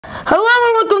Hello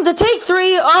and welcome to take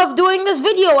 3 of doing this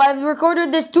video. I've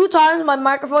recorded this 2 times. My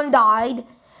microphone died.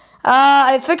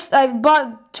 I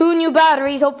bought 2 new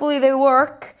batteries. Hopefully they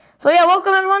work. So yeah,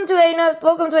 welcome everyone to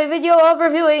a video of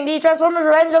reviewing the Transformers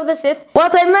Revenge of the Sith.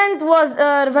 What I meant was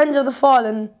Revenge of the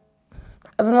Fallen.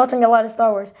 I've been watching a lot of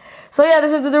Star Wars. So yeah,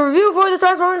 this is the review for the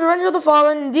Transformers Revenge of the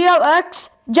Fallen DLX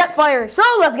Jetfire. So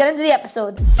let's get into the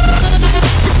episode.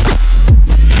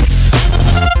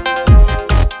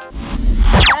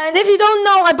 And if you don't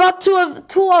know, I bought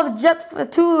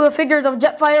two figures of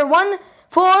Jetfire. One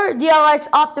for DLX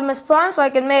Optimus Prime, so I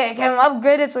can make him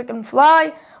upgraded so he can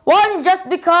fly. One just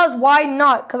because, why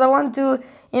not? Because I want to,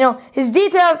 his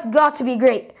details got to be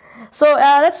great. So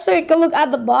let's take a look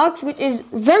at the box, which is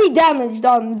very damaged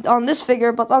on this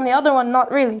figure, but on the other one,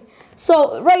 not really.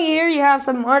 So right here, you have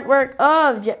some artwork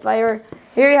of Jetfire.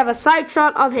 Here you have a side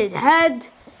shot of his head,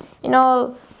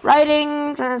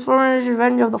 writing Transformers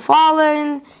Revenge of the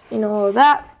Fallen,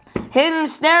 that. Him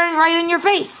staring right in your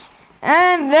face.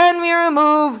 And then we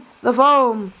remove the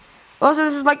foam. Also,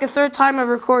 this is like the 3rd time I've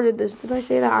recorded this. Did I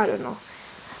say that? I don't know.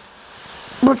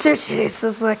 But seriously, this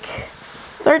is like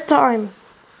 3rd time.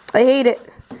 I hate it.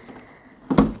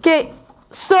 Okay,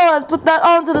 so let's put that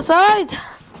on to the side.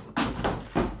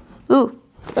 Ooh,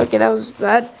 okay, that was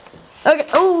bad. Okay,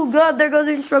 oh god, there goes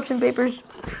the instruction papers.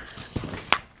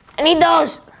 I need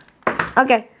those.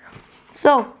 Okay,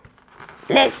 so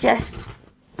let's just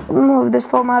move this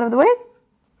foam out of the way.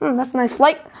 That's a nice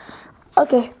flight.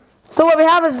 Okay, so what we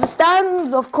have is the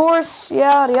stands, of course,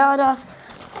 yada yada.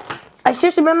 I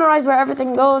seriously memorized where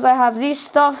everything goes. I have these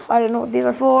stuff. I don't know what these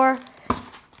are for.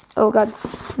 Oh god,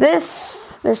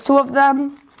 there's 2 of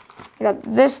them. I got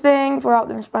this thing for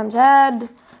Optimus Prime's head.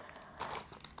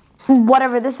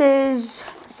 Whatever this is,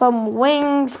 some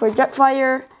wings for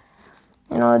Jetfire.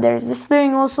 There's this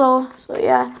thing also. So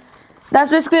yeah, that's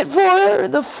basically it for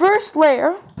the first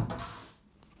layer.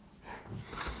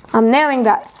 I'm nailing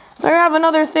that. So you have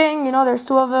another thing, there's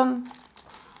 2 of them.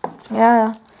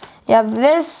 Yeah. You have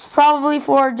this probably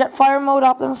for Jetfire mode,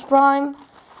 Optimus Prime.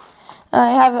 You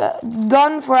have a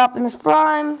gun for Optimus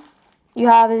Prime. You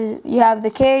have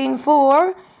the cane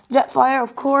for Jetfire,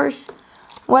 of course.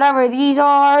 Whatever these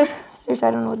are. Seriously,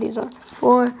 I don't know what these are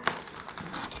for.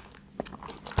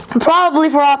 Probably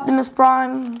for Optimus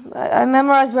Prime. I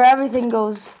memorized where everything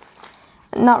goes.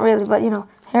 Not really, but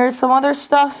here's some other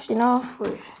stuff,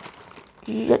 for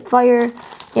Jetfire.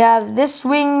 You have this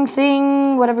wing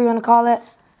thing, whatever you want to call it.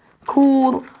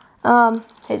 Cool.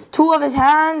 His 2 of his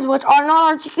hands, which are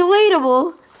not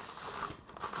articulatable.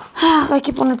 I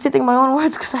keep on repeating my own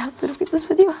words because I have to repeat this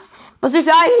video. But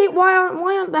seriously, I hate why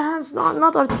aren't the hands not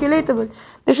articulatable?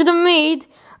 They should have made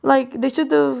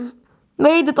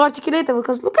it articulatable,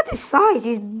 because look at his size,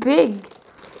 he's big.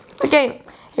 Okay,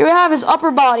 here we have his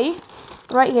upper body,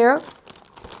 right here.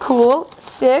 Cool,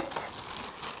 sick.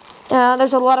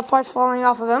 There's a lot of parts falling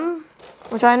off of him,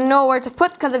 which I know where to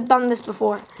put because I've done this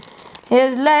before.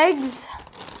 His legs,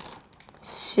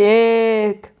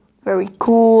 sick, very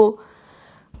cool.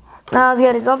 Now let's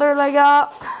get his other leg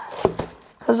up,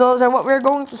 because those are what we're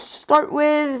going to start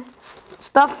with.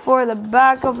 Stuff for the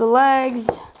back of the legs.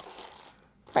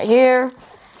 Right here.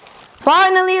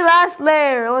 Finally, last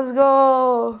layer. Let's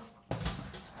go.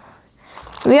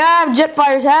 We have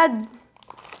Jetfire's head.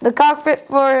 The cockpit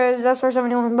for his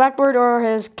SR-71 blackboard, or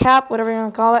his cap, whatever you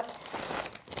want to call it.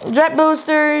 Jet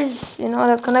boosters,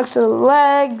 that connects to the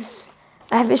legs.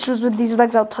 I have issues with these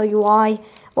legs. I'll tell you why.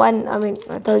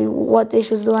 I'll tell you what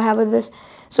issues do I have with this.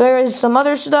 So here is some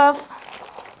other stuff.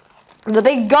 The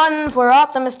big gun for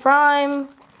Optimus Prime.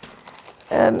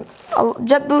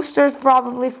 Jet boosters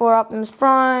probably for Optimus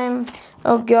Prime.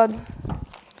 Oh god.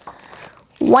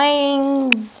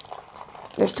 Wings.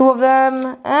 There's 2 of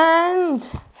them. And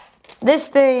this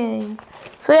thing.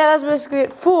 So yeah, that's basically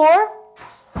it for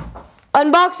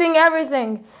unboxing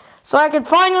everything. So I could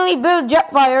finally build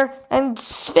Jetfire and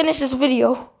finish this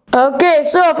video. Okay,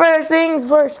 so first things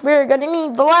first, we're gonna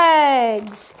need the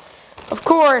legs. Of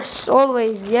course,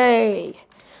 always, yay.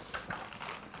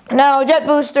 Now, jet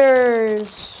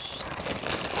boosters.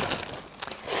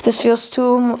 This feels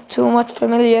too much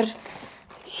familiar.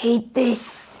 I hate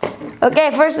this.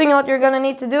 Okay, first thing what you're gonna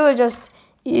need to do is just,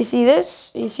 you see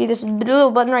this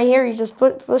little button right here, you just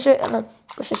push it and then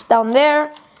push this down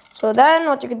there. So then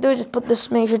what you can do is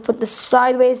just make sure to put this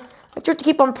sideways. Make sure to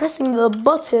keep on pressing the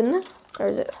button. Where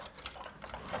is it?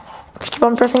 Just keep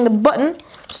on pressing the button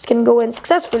so it can go in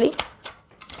successfully.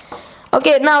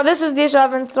 Okay, now this is the issue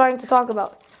I've been trying to talk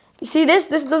about. You see this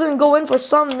doesn't go in for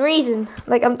some reason.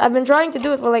 Like I've been trying to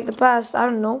do it for like the past, I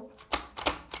don't know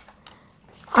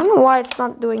why it's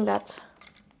not doing that.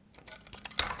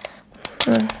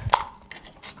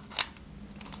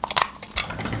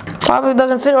 Probably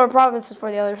doesn't fit, or probably this is for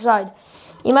the other side.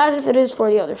 Imagine if it is for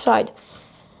the other side.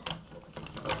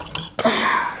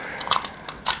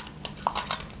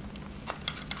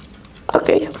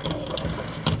 Okay.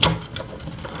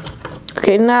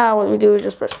 Okay, now what we do is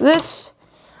just press this.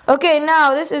 Okay,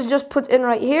 now this is just put in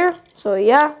right here. So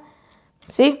yeah,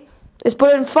 see? It's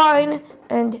put in fine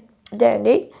and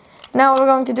dandy. Now what we're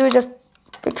going to do is just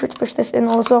make sure to push this in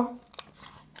also.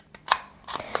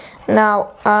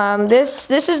 Now, this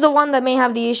is the one that may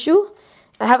have the issue.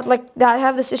 I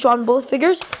have this issue on both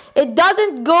figures. It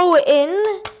doesn't go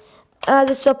in as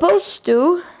it's supposed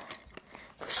to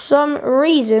for some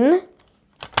reason.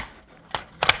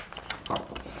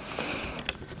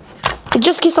 It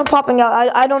just keeps on popping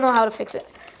out. I don't know how to fix it.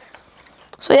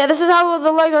 So yeah, this is how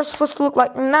the legs are supposed to look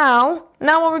like now.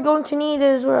 Now what we're going to need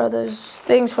is, where are those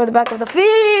things for the back of the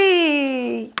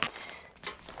feet?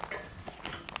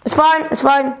 It's fine, it's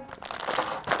fine.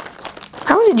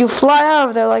 How did you fly out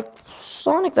of there like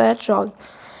Sonic the Hedgehog?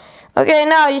 Okay,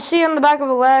 now you see on the back of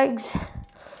the legs,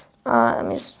 let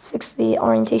me just fix the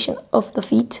orientation of the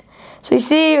feet. So you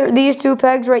see these two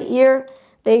pegs right here.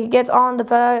 They get on the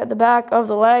back of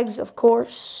the legs, of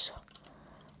course,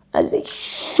 as they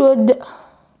should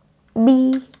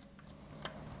be.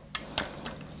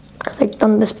 Because I've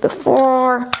done this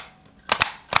before.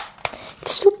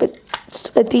 Stupid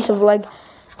piece of leg.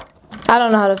 I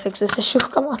don't know how to fix this issue.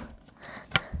 Come on.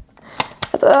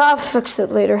 I'll fix it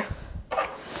later.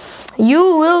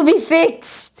 You will be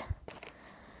fixed.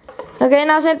 Okay,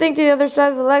 now same thing to the other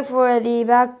side of the leg for the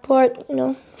back part,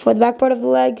 for the back part of the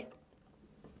leg.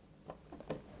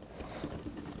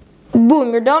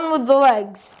 Boom, you're done with the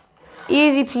legs.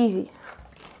 Easy peasy.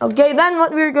 Okay, then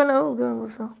what we're gonna what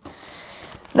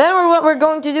we're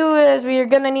going to do is we're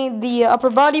gonna need the upper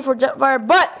body for Jetfire,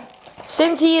 but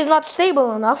since he is not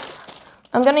stable enough,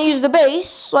 I'm gonna use the base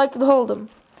so I can hold him.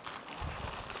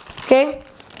 Okay?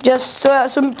 Just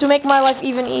so to make my life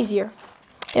even easier.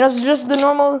 It's just the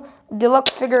normal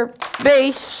deluxe figure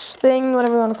base thing,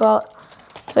 whatever you want to call it.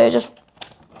 So you just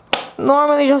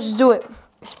normally just do it.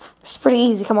 It's pretty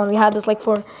easy. Come on, we had this like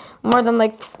for more than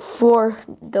like 4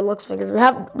 deluxe figures.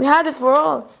 We had it for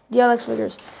all DLX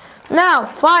figures. Now,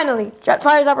 finally,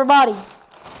 Jetfire's upper body.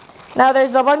 Now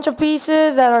there's a bunch of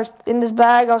pieces that are in this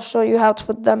bag. I'll show you how to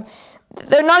put them.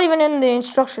 They're not even in the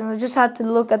instructions. I just had to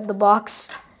look at the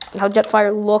box and how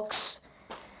Jetfire looks.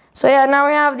 So yeah, now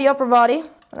we have the upper body.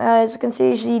 As you can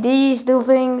see these little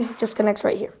things. It just connects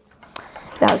right here.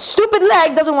 Now, the stupid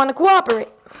leg doesn't want to cooperate.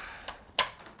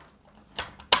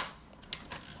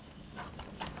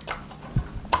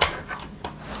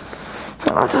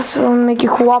 That'll make you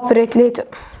cooperate later.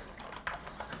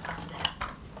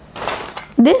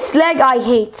 This leg I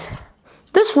hate.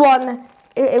 This one,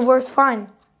 it works fine.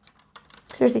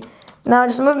 Seriously. Now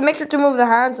just make sure to move the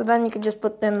hands, so then you can just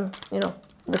put in,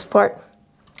 this part.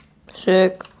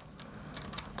 Sick.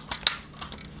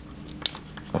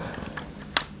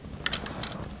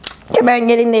 Come on,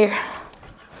 get in there.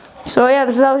 So yeah,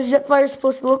 this is how Jetfire is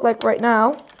supposed to look like right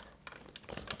now.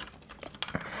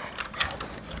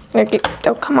 Okay.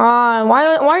 Oh, come on.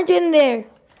 Why aren't you in there?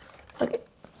 Okay.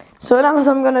 So now what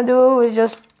I'm gonna do is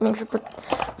just make sure.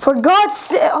 For God's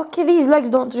sake. Okay, these legs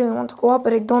don't really want to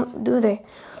cooperate, do they?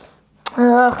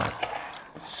 Ugh.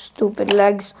 Stupid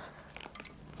legs.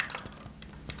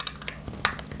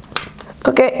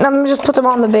 Okay, now let me just put them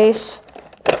on the base.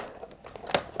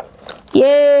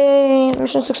 Yay!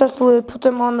 Mission successfully. Put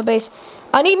them on the base.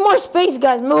 I need more space,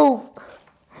 guys. Move.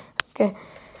 Okay.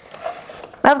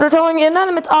 After telling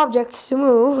inanimate objects to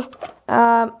move,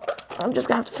 I'm just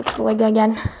gonna have to fix the leg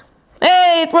again.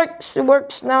 Hey, it works! It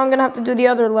works. Now I'm gonna have to do the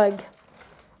other leg,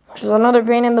 which is another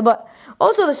pain in the butt.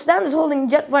 Also, the stand is holding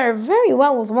Jetfire very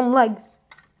well with one leg.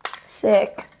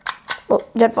 Sick. Well,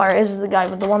 Jetfire is the guy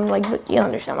with the one leg, but you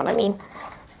understand what I mean.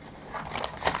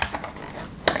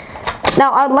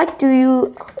 Now, I'd like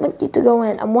you to go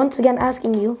in. I'm once again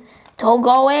asking you to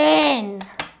go in.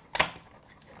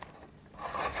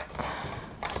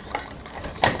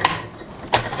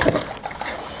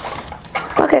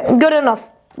 Okay, good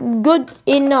enough. Good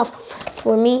enough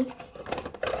for me.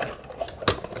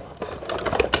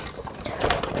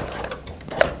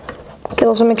 Okay,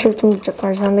 also make sure to move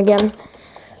Jetfire's hand again.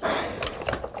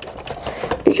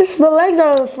 It's just the legs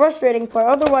are the frustrating part.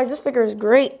 Otherwise, this figure is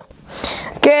great.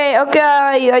 Okay,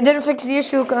 I didn't fix the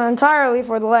issue entirely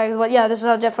for the legs, but yeah, this is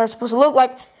how Jetfire is supposed to look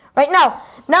like right now.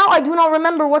 Now I do not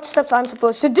remember what steps I'm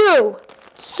supposed to do.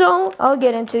 So, I'll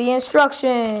get into the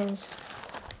instructions.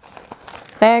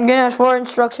 And goodness, for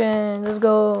instructions. Let's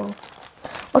go.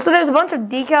 Also, there's a bunch of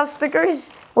decal stickers,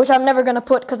 which I'm never going to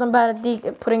put because I'm bad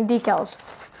at putting decals.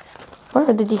 Where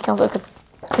are the decals? Okay.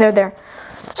 There.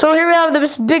 So here we have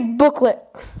this big booklet.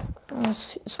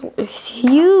 It's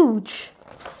huge.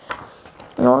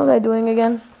 What was I doing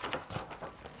again?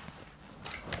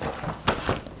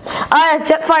 Ah, it's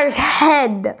Jetfire's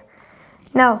head.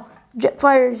 Now,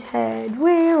 Jetfire's head.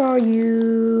 Where are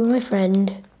you, my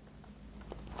friend?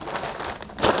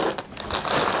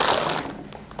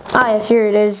 Ah, yes, here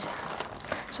it is.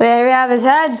 So here we have his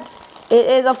head. It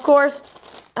is, of course,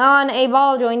 on a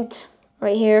ball joint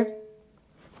right here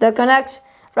that connects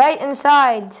right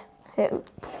inside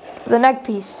the neck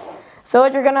piece. So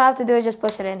what you're gonna have to do is just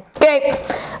push it in. Okay,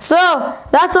 so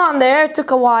that's on there. It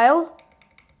took a while.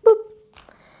 Boop.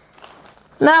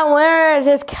 Now where is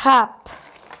his cap?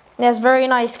 Yes, very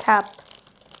nice cap.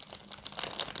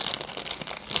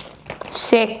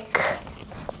 Sick.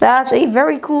 That's a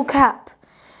very cool cap.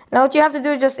 Now what you have to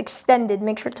do is just extend it.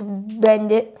 Make sure to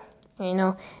bend it, you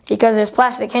know, because there's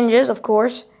plastic hinges, of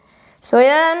course. So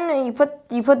then you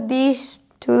put these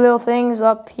two little things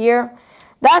up here.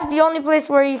 That's the only place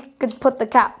where you could put the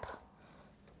cap.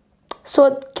 So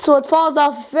it falls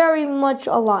off very much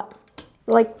a lot,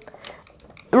 like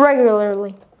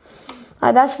regularly.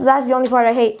 That's the only part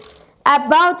I hate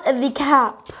about the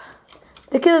cap.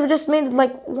 They could have just made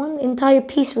like one entire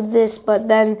piece with this, but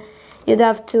then you'd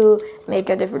have to make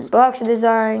a different box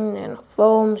design and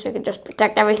foam so you could just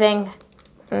protect everything.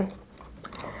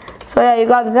 So yeah, you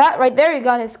got that right there. You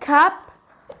got his cap.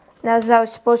 That's how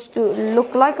it's supposed to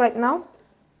look like right now.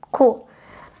 Cool.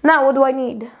 Now what do I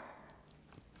need?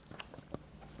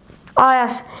 Oh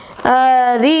yes,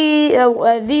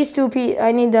 these two pieces.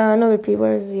 I need another piece.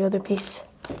 Where is the other piece?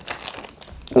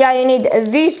 Yeah, you need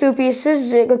these two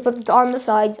pieces so you can put it on the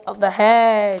sides of the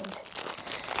head.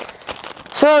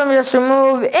 So let me just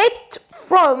remove it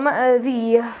from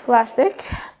the plastic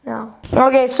now.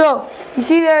 Okay, so you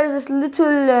see there's this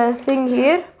little thing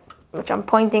here, which I'm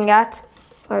pointing at.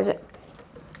 Where is it?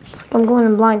 It's like I'm going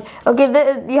in blind. Okay,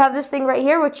 you have this thing right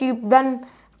here, which you then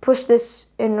push this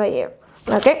in right here.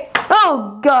 Okay.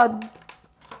 Oh God.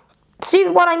 See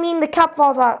what I mean? The cap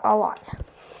falls out a lot.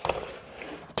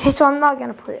 Okay, so I'm not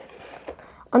gonna put it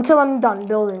until I'm done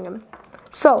building them.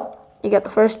 So you get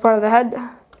the first part of the head.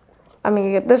 I mean,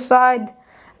 you get this side.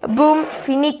 Boom,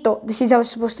 finito. This is how it's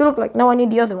supposed to look like. Now I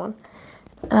need the other one.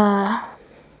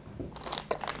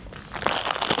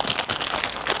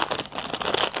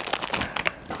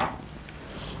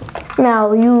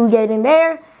 Now you get in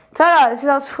there. Ta-da! This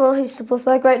is how he's supposed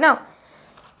to look right now.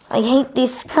 I hate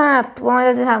this cap. Why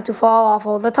does it have to fall off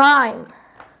all the time?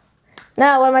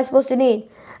 Now, what am I supposed to need?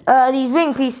 These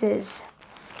wing pieces.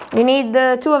 You need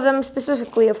the two of them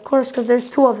specifically, of course, because there's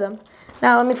two of them.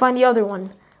 Now, let me find the other one.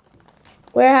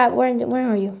 Where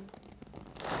are you?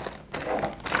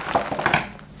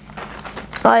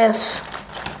 Ah, yes.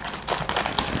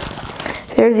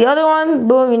 Here's the other one.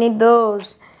 Boom, you need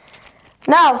those.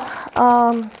 Now,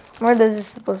 where is this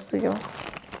supposed to go?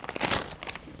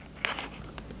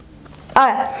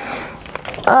 Alright.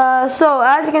 So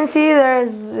as you can see,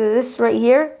 there's this right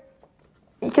here.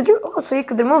 You could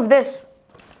remove this.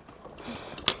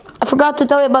 I forgot to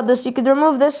tell you about this. You could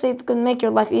remove this so it could make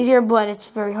your life easier, but it's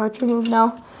very hard to remove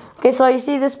now. Okay, so you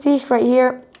see this piece right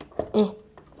here. You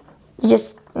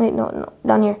just wait, no,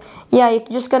 down here. Yeah, you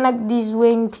can just connect these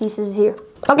wing pieces here.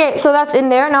 Okay, so that's in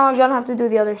there. Now we're gonna have to do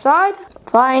the other side.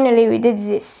 Finally, we did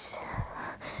this.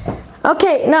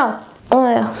 Okay, now,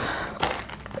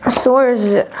 so where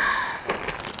is it?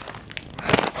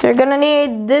 So you're gonna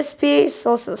need this piece,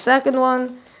 also the second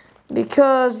one,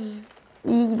 because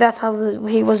that's how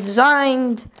he was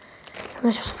designed. Let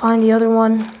me just find the other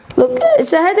one. Look,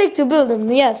 it's a headache to build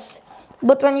him, yes,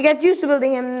 but when you get used to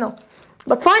building him, no.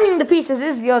 But finding the pieces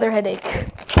is the other headache.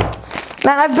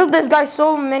 Man, I've built this guy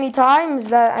so many times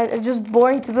that it's just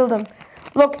boring to build him.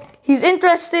 Look, he's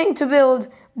interesting to build,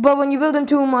 but when you build him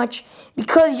too much,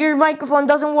 because your microphone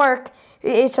doesn't work,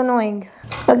 it's annoying.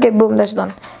 Okay, boom, that's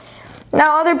done.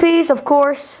 Now, other piece, of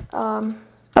course.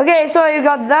 Okay, so you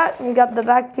got that. You got the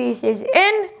back piece is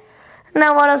in.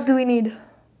 Now, what else do we need?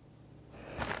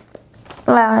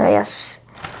 Yes.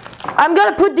 I'm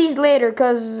gonna put these later,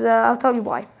 because I'll tell you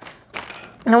why.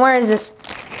 Now, where is this?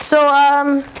 So,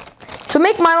 to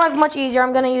make my life much easier,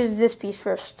 I'm gonna use this piece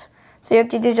first. So you have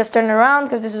to do just turn it around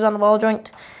because this is on the ball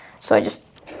joint. So let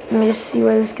me just see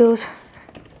where this goes.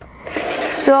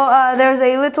 So there's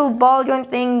a little ball joint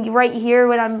thing right here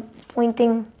when I'm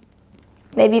pointing.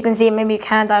 Maybe you can see it, maybe you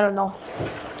can't, I don't know.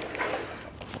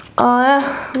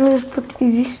 Let me just put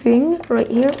this thing right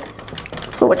here.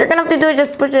 So what you're gonna have to do is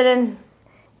just push it in,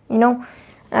 you know,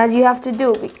 as you have to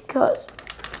do, because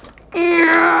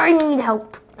I need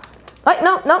help. Wait,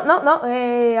 no.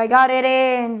 Hey, I got it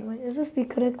in. Wait, is this the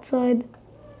correct side?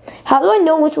 How do I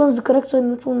know which one's the correct one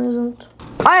and which one isn't?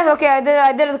 Alright, okay,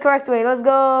 I did it the correct way. Let's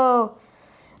go.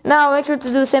 Now make sure to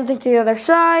do the same thing to the other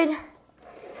side.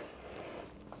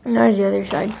 There's the other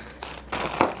side.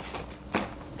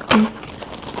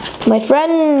 My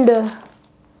friend,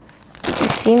 you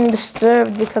seem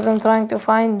disturbed because I'm trying to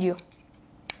find you.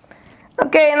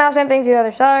 Okay, now same thing to the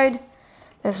other side.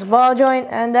 There's the ball joint,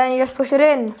 and then you just push it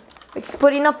in. Just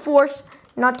put enough force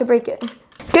not to break it.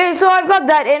 Okay, so I've got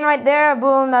that in right there.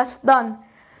 Boom, that's done.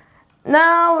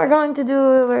 Now we're going to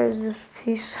do, where is this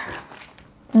piece?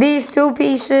 These two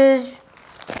pieces.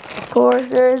 Of course,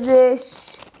 there's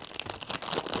this.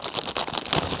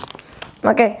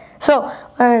 Okay, so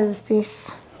where is this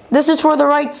piece? This is for the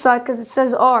right side because it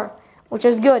says R, which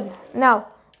is good. Now,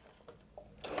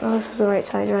 this is the right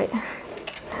side, right?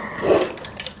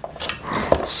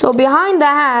 So behind the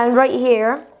hand, right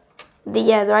here,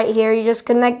 right here, you just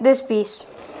connect this piece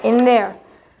in there.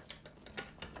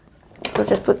 Let's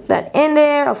just put that in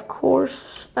there, of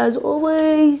course, as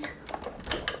always.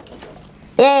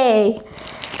 Yay!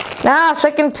 Now,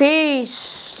 second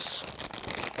piece.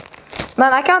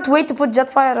 Man, I can't wait to put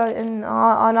Jetfire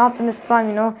on Optimus Prime,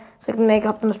 you know, so I can make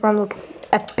Optimus Prime look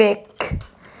epic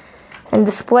and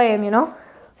display him, you know.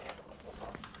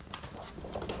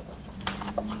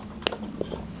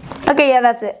 Okay, yeah,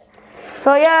 that's it.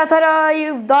 So yeah, ta-da!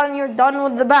 You're done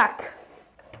with the back.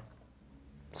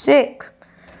 Sick.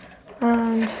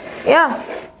 And yeah,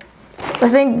 I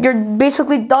think you're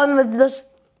basically done with this.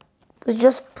 With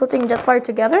just putting Jetfire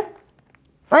together.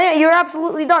 Oh yeah, you're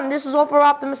absolutely done. This is all for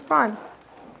Optimus Prime.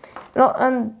 No,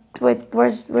 and wait,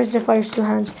 where's Jetfire's two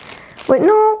hands? Wait,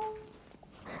 no,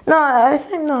 I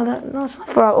think no, it's not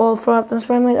for all for Optimus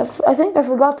Prime. Wait, I think I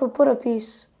forgot to put a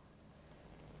piece.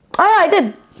 Oh yeah, I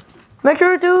did. Make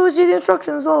sure to see the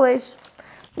instructions always.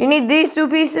 You need these two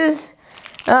pieces.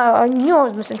 I knew I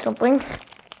was missing something.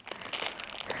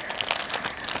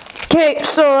 Okay,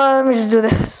 so let me just do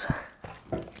this.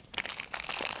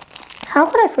 How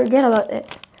could I forget about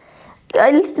it?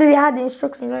 I literally had the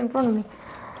instructions right in front of me.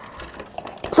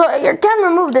 So you can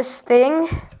remove this thing,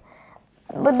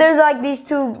 but there's like these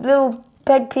two little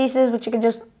peg pieces which you can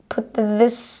just put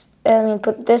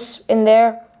put this in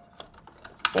there.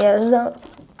 Yeah, does that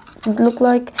look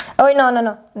like? Oh wait,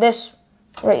 no. This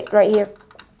right here.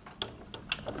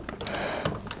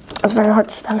 It's very hard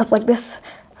to stand up like this.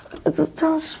 It's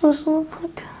supposed to look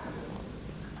like.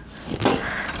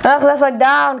 That's like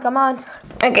down, come on.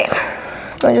 Okay,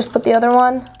 let me just put the other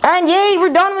one. And yay,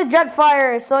 we're done with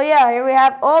Jetfire. So yeah, here we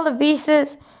have all the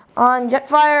pieces on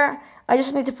Jetfire. I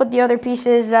just need to put the other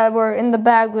pieces that were in the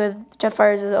bag with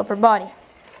Jetfire's upper body.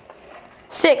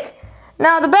 Sick.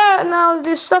 Now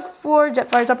this stuff for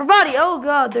Jetfire's upper body. Oh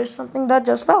god, there's something that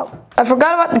just fell. I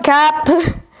forgot about the cap.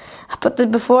 I put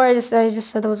it before. I just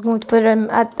said I was going to put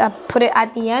it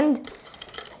at the end.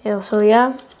 Yeah, so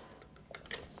yeah.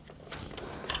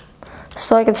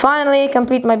 So I can finally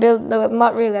complete my build. No,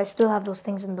 not really. I still have those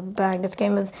things in the bag. This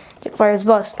came with Jetfire's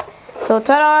bust. So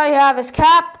ta-da! You have his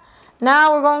cap.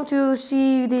 Now we're going to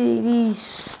see the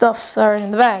stuff that are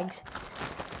in the bags.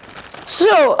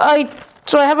 So I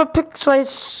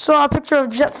saw a picture of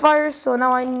Jetfire. So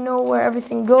now I know where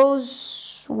everything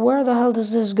goes. Where the hell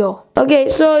does this go? Okay,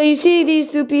 so you see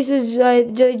these two pieces.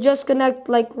 They just connect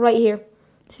like right here.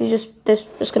 See, this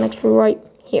just connects right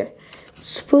here.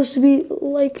 Supposed to be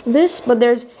like this, but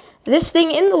there's this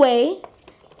thing in the way.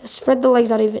 Let's spread the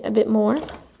legs out even a bit more.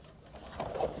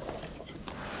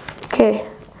 Okay.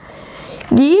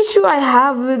 The issue I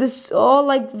have with this all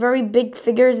like very big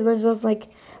figures, they're just like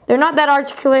they're not that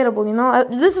articulatable, you know.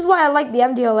 This is why I like the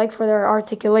MDLX for their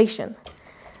articulation.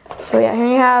 So yeah, here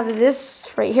you have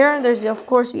this right here. There's of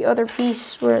course the other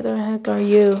piece. Where the heck are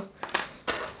you?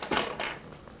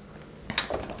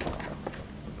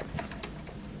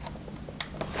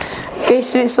 Okay,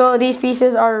 so these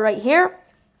pieces are right here.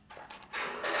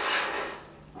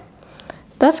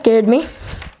 That scared me.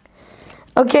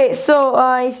 Okay,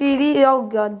 so you see oh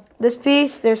god, this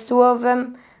piece, there's two of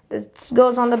them. This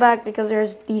goes on the back because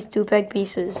there's these two peg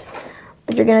pieces.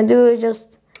 What you're gonna do is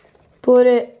just put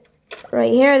it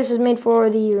right here. This is made for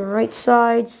the right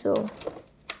side, so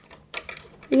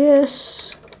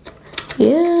yes,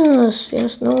 no.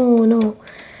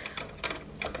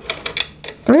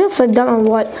 Are we upside down or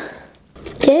what?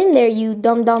 Get in there, you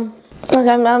dum-dum. Okay,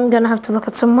 I'm gonna have to look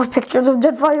at some more pictures of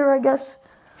Jetfire, I guess.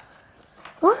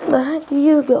 Where the heck do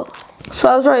you go? So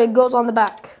I was right, it goes on the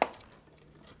back.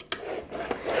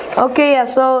 Okay, yeah,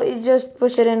 so you just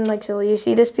push it in like so. You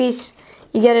see this piece,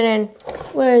 you get it in.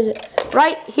 Where is it?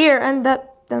 Right here, and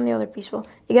then the other piece will.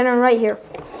 You get it in right here.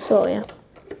 So yeah,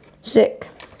 sick.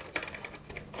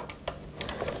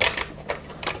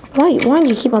 Why do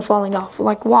you keep on falling off?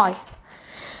 Like, why?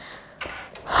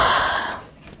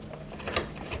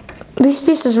 These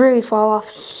pieces really fall off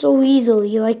so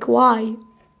easily. Like, why?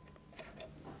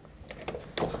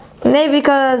 Maybe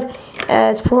because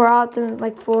it's for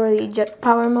the jet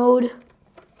power mode,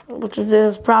 which is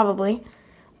this probably.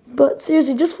 But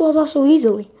seriously, it just falls off so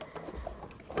easily.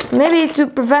 Maybe to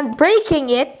prevent breaking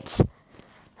it.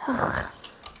 Ugh.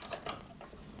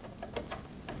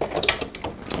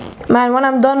 Man, when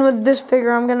I'm done with this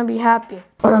figure, I'm gonna be happy.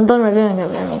 When I'm done reviewing it,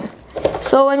 I mean.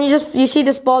 So when you see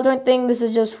this ball joint thing, this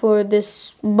is just for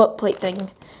this butt plate thing,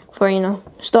 for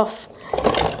stuff.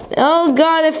 Oh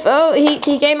God!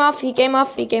 He came off. He came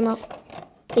off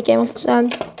the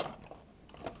stand.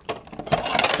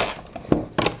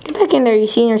 Get back in there, you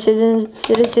senior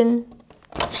citizen.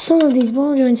 Some of these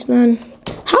ball joints, man.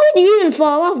 How did you even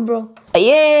fall off, bro?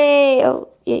 Yay! Oh,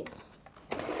 yay.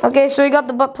 Okay, so we got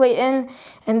the butt plate in,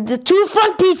 and the two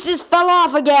front pieces fell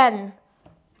off again.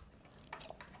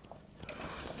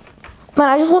 Man,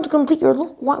 I just want to complete your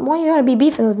look. Why you gotta be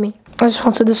beefing with me? I just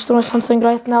want to destroy something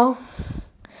right now.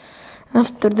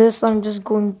 After this, I'm just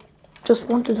want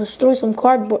to destroy some a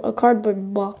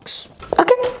cardboard box.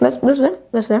 Okay, that's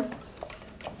there.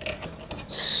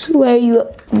 Swear you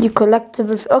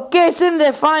collectible. Okay, it's in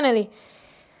there finally.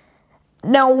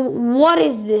 Now, what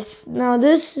is this? Now,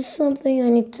 this is something I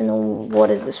need to know. What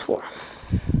is this for?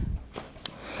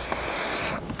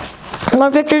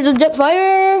 More pictures of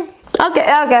Jetfire. Okay,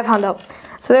 I found out.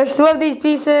 So there's two of these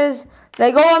pieces.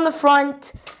 They go on the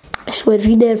front. I swear, if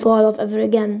you dare fall off ever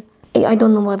again, I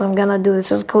don't know what I'm gonna do.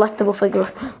 This is a collectible figure.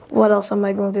 What else am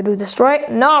I going to do? Destroy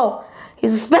it? No!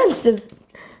 He's expensive.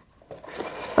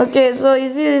 Okay, so you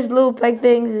see these little peg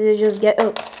things? They just get...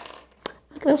 Oh,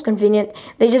 that's convenient.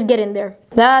 They just get in there.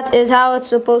 That is how it's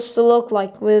supposed to look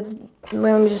like with...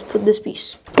 Let me just put this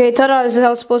piece. Okay, ta-da! This is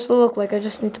how it's supposed to look like. I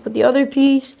just need to put the other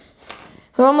piece.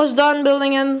 We're almost done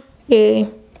building him. Yay.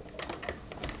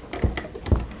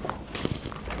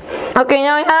 Okay,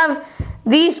 now we have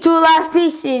these two last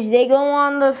pieces. They go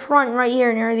on the front right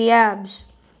here near the abs.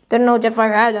 Didn't know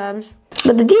Jetfire had abs.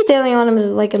 But the detailing on them is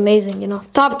like amazing,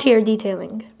 Top tier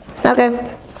detailing. Okay.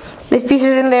 This piece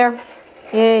is in there.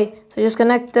 Yay. So just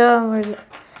connect, where is it?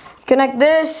 Connect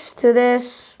this to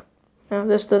this. No,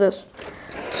 this to this.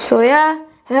 So yeah.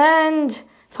 And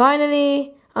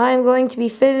finally, I'm going to be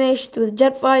finished with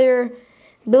Jetfire,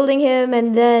 building him,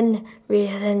 and then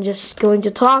just going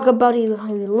to talk about how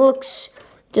he looks.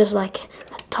 Just like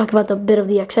talk about the bit of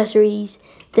the accessories.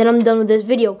 Then I'm done with this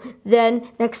video. Then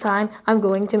next time I'm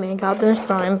going to make Optimus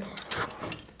Prime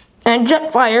and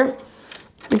Jetfire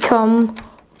become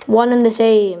one and the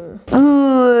same.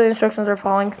 Ooh, instructions are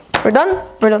falling. We're done.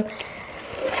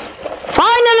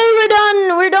 Finally,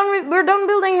 we're done. We're done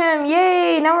building him.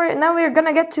 Yay! Now we're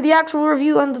gonna get to the actual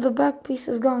review. And the back piece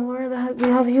is gone. Where the heck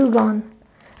have you gone?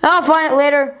 I'll find it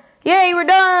later. Yay! We're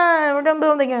done. We're done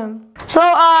building him. So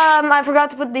I forgot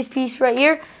to put this piece right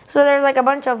here. So there's like a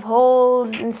bunch of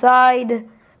holes inside.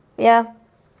 Yeah,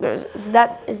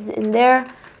 that is in there.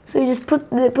 So you just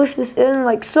push this in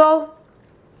like so.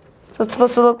 So it's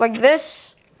supposed to look like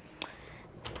this.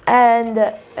 And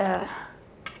now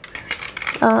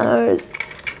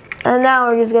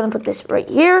we're just gonna put this right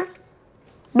here.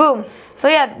 Boom. So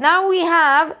yeah, now we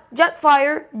have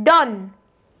Jetfire done.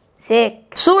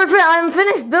 Sick. So I'm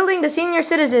finished building the senior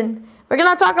citizen. We're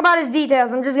gonna talk about his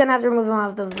details. I'm just gonna have to remove him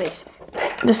out of the base.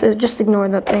 Just ignore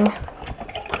that thing.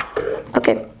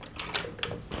 Okay.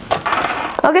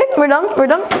 Okay, we're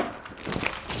done.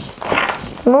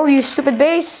 Move, you stupid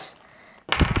base.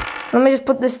 Let me just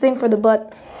put this thing for the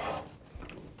butt.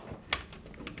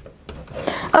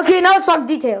 Okay, now let's talk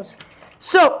details.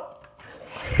 So,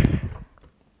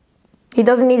 he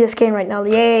doesn't need his cane right now.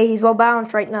 Yay, he's well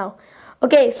balanced right now.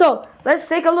 Okay, so let's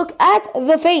take a look at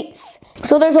the face.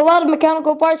 So there's a lot of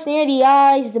mechanical parts near the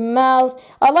eyes, the mouth.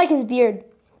 I like his beard.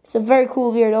 It's a very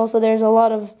cool beard. Also, there's a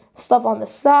lot of stuff on the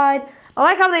side. I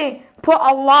like how they put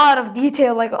a lot of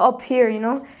detail like up here,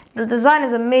 The design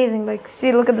is amazing. Like,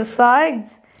 see, look at the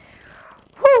sides.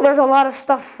 Whew, there's a lot of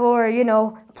stuff for,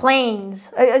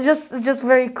 planes. It's just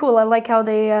very cool. I like how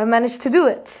they managed to do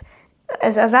it.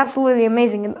 It's absolutely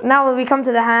amazing. Now when we come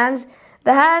to the hands,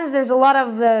 there's a lot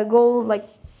of gold, like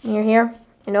near here,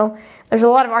 There's a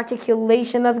lot of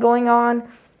articulation that's going on.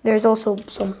 There's also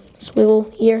some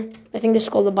swivel here. I think this is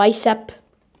called a bicep.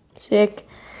 Sick.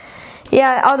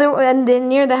 Yeah, and then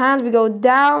near the hands we go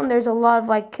down. There's a lot of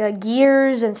like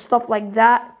gears and stuff like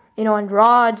that, and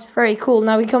rods. Very cool.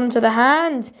 Now we come to the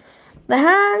hand. The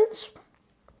hands,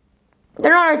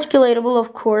 They're not articulatable,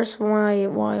 of course. Why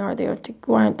aren't they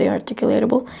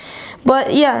articulatable?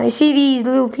 But yeah, you see these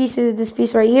little pieces, this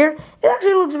piece right here. It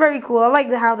actually looks very cool. I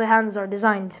like how the hands are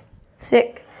designed.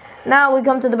 Sick. Now we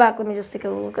come to the back. Let me just take a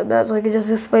look at that so I can just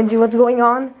explain to you what's going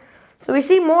on. So we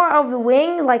see more of the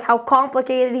wings, like how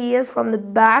complicated he is from the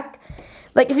back.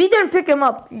 Like if you didn't pick him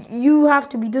up, you have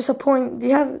to be disappointed.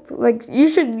 You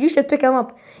should pick him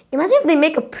up. Imagine if they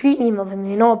make a premium of him,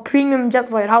 you know, a premium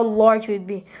Jetfire, how large he would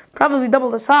be. Probably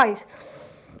double the size.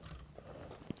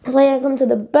 So yeah, come to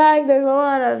the back. There's a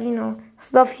lot of, you know,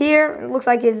 stuff here. It looks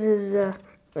like his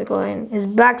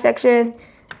back section.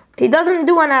 He doesn't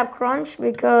do an ab crunch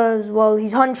because, well,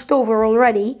 he's hunched over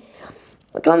already.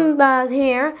 But come back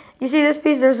here. You see this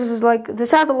piece?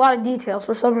 This has a lot of details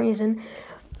for some reason.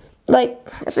 Like,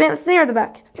 it's near the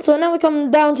back. So now we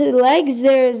come down to the legs.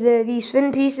 There's these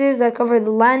fin pieces that cover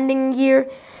the landing gear.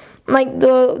 Like,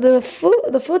 the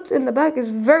foot in the back is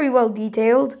very well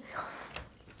detailed.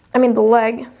 I mean, the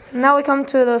leg. Now we come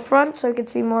to the front so you can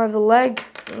see more of the leg.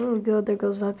 Oh, God, there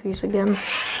goes that piece again.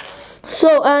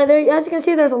 So, as you can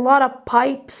see, there's a lot of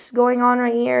pipes going on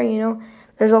right here, you know.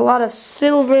 There's a lot of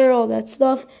silver, all that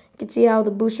stuff. You can see how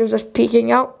the boosters are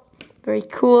peeking out. Very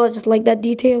cool. I just like that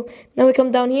detail. Now we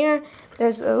come down here.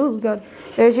 There's, oh god,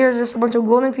 here's just a bunch of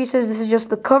golden pieces. This is just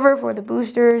the cover for the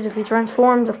boosters. If he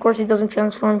transforms, of course he doesn't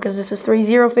transform because this is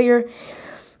 3-0 figure.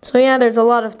 So yeah, there's a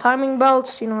lot of timing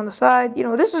belts, you know, on the side. You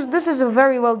know, this is a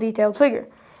very well detailed figure.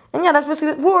 And yeah, that's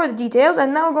basically it for the details.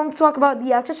 And now we're going to talk about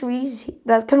the accessories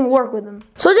that can work with them.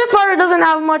 So Jetfire doesn't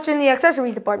have much in the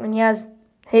accessories department. He has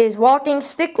his walking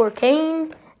stick or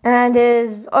cane and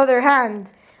his other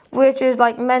hand, which is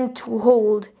like meant to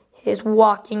hold his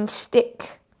walking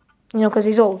stick, you know, because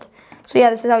he's old. So yeah,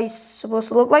 this is how he's supposed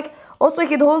to look like. Also, he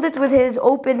could hold it with his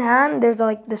open hand. There's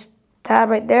like this tab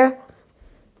right there.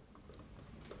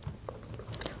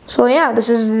 So yeah, this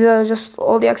is just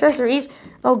all the accessories.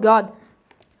 Oh god.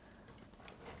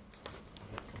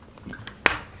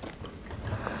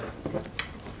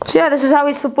 So yeah, this is how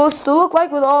he's supposed to look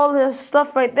like with all this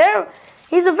stuff right there.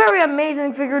 He's a very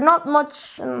amazing figure. Not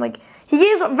much, and like, he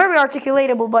is very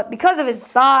articulatable, but because of his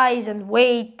size and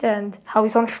weight and how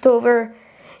he's hunched over,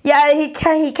 yeah, he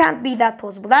can't be that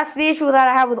posable. That's the issue that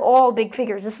I have with all big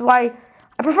figures. This is why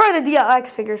I prefer the DLX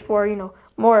figures for, you know,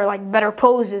 more like better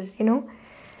poses, you know.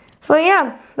 So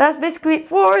yeah, that's basically it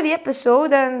for the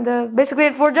episode, and basically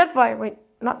it for Jetfire. Wait,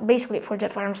 not basically it for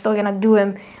Jetfire. I'm still gonna do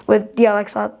him with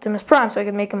DLX Optimus Prime so I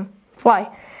can make him fly.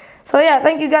 So yeah,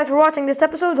 thank you guys for watching this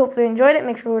episode. Hopefully you enjoyed it.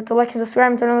 Make sure to like and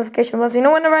subscribe and turn on notification bells so you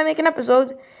know whenever I make an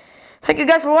episode. Thank you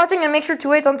guys for watching, and make sure to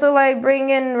wait until I bring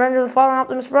in Revenge of the Fallen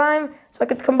Optimus Prime so I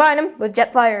could combine him with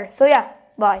Jetfire. So yeah,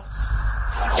 bye.